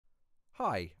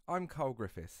Hi, I'm Carl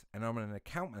Griffiths and I'm an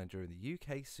account manager in the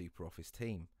UK SuperOffice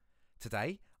team.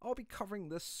 Today, I'll be covering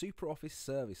the SuperOffice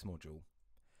Service module.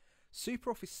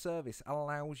 SuperOffice Service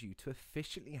allows you to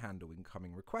efficiently handle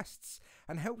incoming requests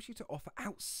and helps you to offer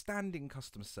outstanding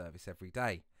customer service every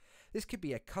day. This could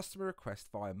be a customer request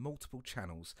via multiple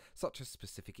channels, such as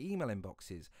specific email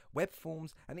inboxes, web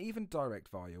forms, and even direct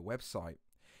via your website.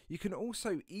 You can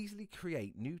also easily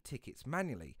create new tickets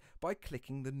manually by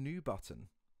clicking the New button.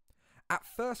 At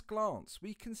first glance,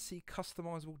 we can see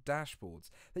customizable dashboards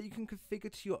that you can configure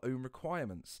to your own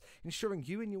requirements, ensuring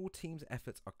you and your team's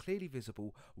efforts are clearly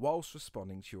visible whilst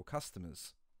responding to your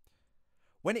customers.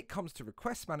 When it comes to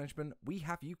request management, we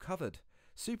have you covered.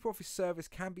 SuperOffice Service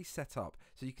can be set up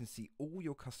so you can see all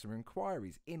your customer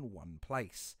inquiries in one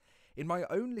place. In my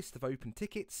own list of open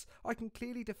tickets, I can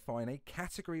clearly define a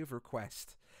category of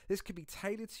request. This can be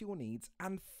tailored to your needs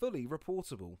and fully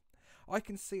reportable. I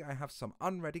can see I have some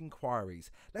unread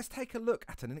inquiries. Let's take a look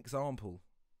at an example.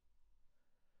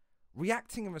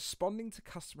 Reacting and responding to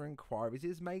customer inquiries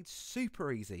is made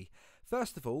super easy.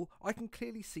 First of all, I can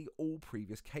clearly see all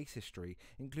previous case history,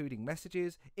 including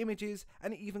messages, images,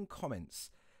 and even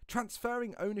comments.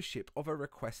 Transferring ownership of a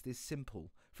request is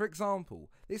simple. For example,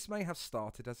 this may have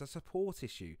started as a support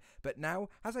issue, but now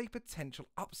has a potential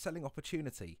upselling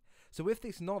opportunity. So with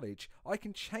this knowledge, I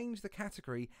can change the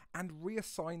category and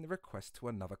reassign the request to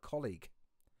another colleague.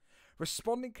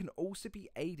 Responding can also be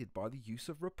aided by the use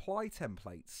of reply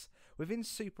templates. Within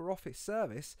SuperOffice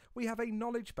Service, we have a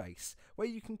knowledge base where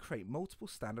you can create multiple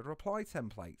standard reply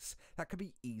templates that can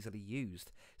be easily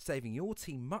used, saving your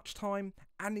team much time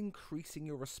and increasing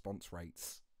your response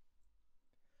rates.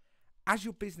 As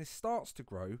your business starts to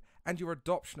grow and your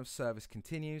adoption of service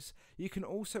continues, you can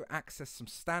also access some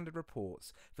standard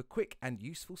reports for quick and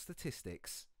useful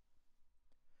statistics.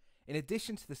 In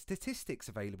addition to the statistics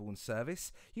available in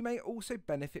Service, you may also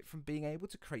benefit from being able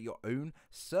to create your own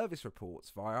service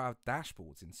reports via our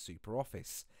dashboards in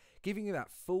SuperOffice, giving you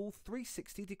that full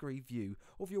 360-degree view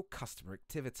of your customer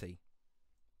activity.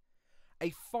 A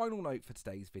final note for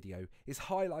today's video is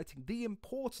highlighting the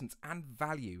importance and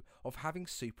value of having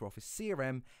SuperOffice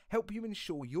CRM help you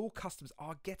ensure your customers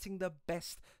are getting the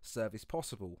best service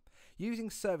possible.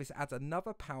 Using Service adds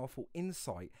another powerful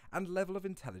insight and level of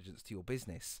intelligence to your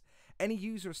business. Any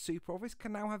user of SuperOffice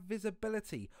can now have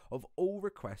visibility of all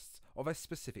requests of a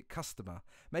specific customer,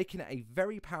 making it a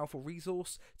very powerful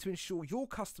resource to ensure your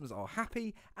customers are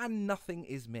happy and nothing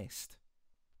is missed.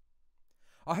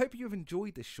 I hope you have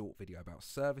enjoyed this short video about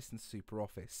Service and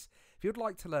SuperOffice. If you'd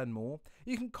like to learn more,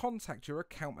 you can contact your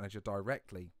account manager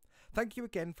directly. Thank you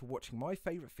again for watching my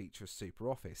favourite feature of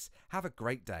SuperOffice. Have a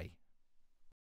great day.